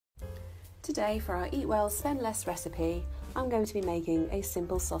Today for our Eat Well Spend Less recipe, I'm going to be making a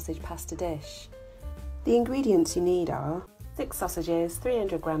simple sausage pasta dish. The ingredients you need are 6 sausages,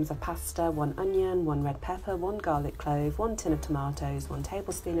 300 grams of pasta, 1 onion, 1 red pepper, 1 garlic clove, 1 tin of tomatoes, 1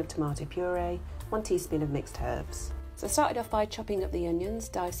 tablespoon of tomato puree, 1 teaspoon of mixed herbs. So I started off by chopping up the onions,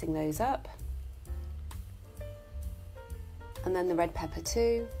 dicing those up, and then the red pepper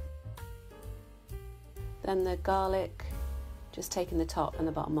too, then the garlic, just taking the top and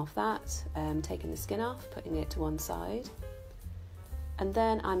the bottom off that, taking the skin off, putting it to one side. And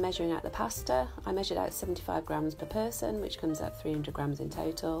then I'm measuring out the pasta. I measured out 75 grams per person, which comes out 300 grams in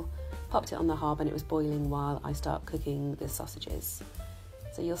total. Popped it on the hob and it was boiling while I start cooking the sausages.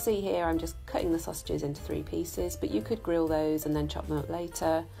 So you'll see here I'm just cutting the sausages into 3 pieces, but you could grill those and then chop them up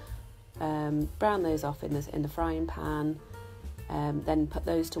later. Brown those off in the frying pan. Then put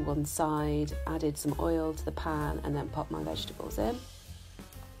those to one side, added some oil to the pan and then popped my vegetables in.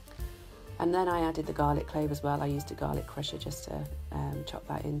 And then I added the garlic clove as well. I used a garlic crusher just to chop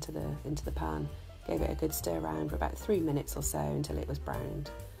that into the pan. Gave it a good stir around for about 3 minutes or so until it was browned.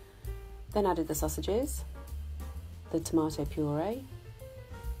 Then added the sausages, the tomato puree,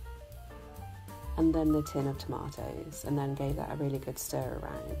 and then the tin of tomatoes, and then gave that a really good stir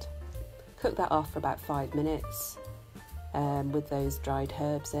around. Cooked that off for about 5 minutes. With those dried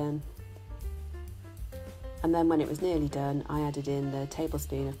herbs in, and then when it was nearly done I added in the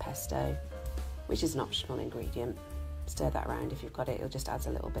tablespoon of pesto, which is an optional ingredient. Stir that around if you've got it, it just adds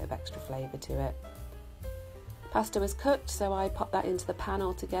a little bit of extra flavour to it. Pasta was cooked, so I popped that into the pan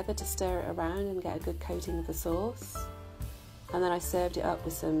all together to stir it around and get a good coating of the sauce, and then I served it up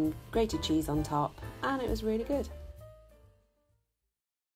with some grated cheese on top, and it was really good.